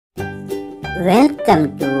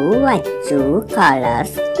Welcome to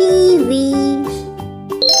kids&Toddlers TV.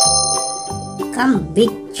 Come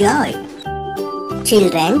with joy.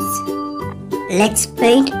 Children, let's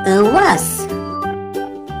paint a bus.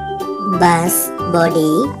 Bus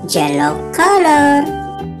body yellow color.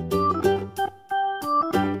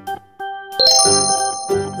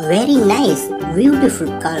 Very nice,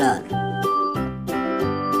 beautiful color.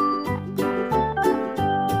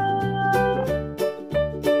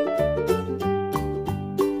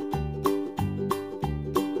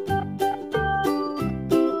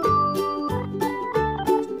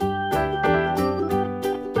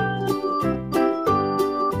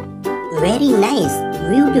 Very nice,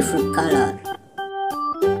 beautiful color.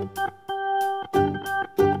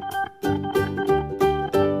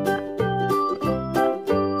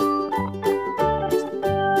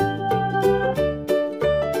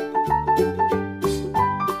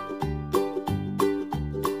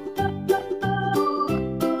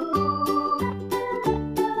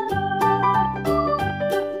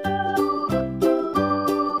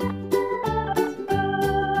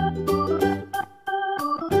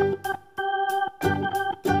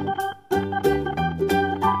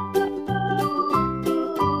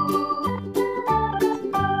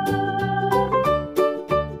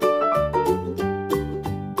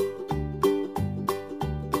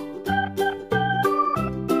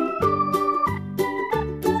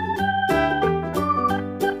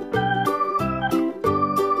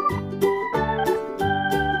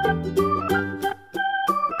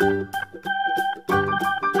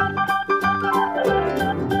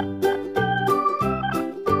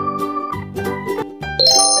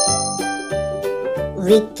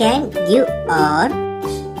 We can give our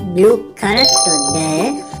blue color to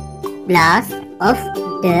the glass of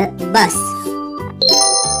the bus.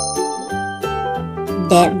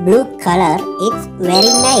 The blue color is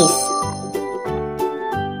very nice.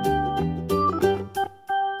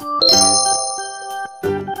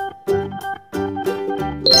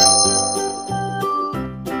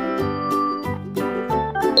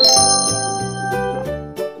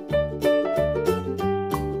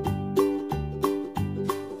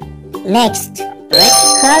 Next, red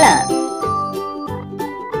color.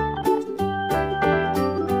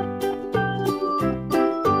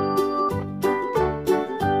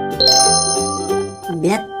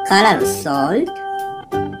 Black color salt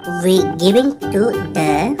we giving to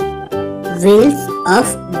the wheels of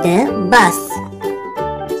the bus.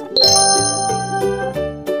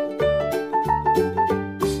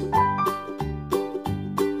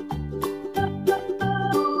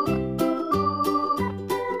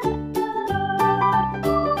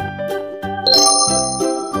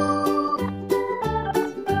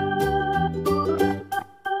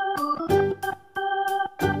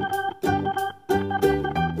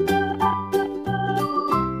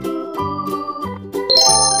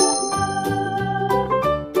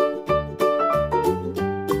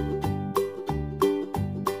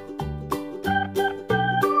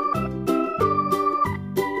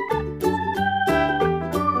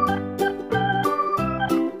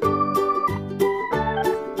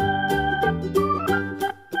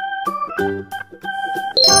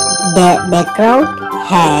 The background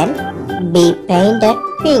can be painted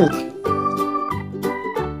pink.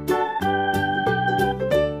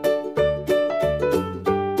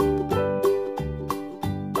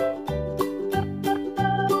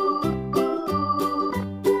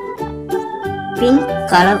 Pink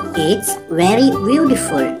color is very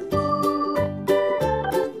beautiful.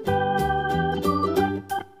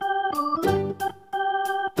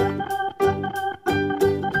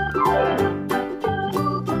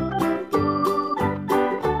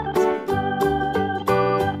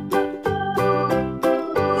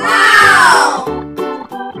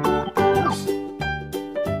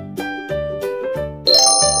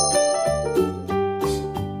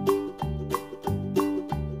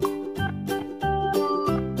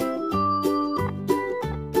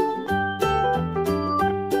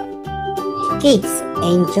 Kids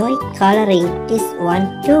enjoy coloring this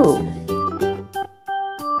one too.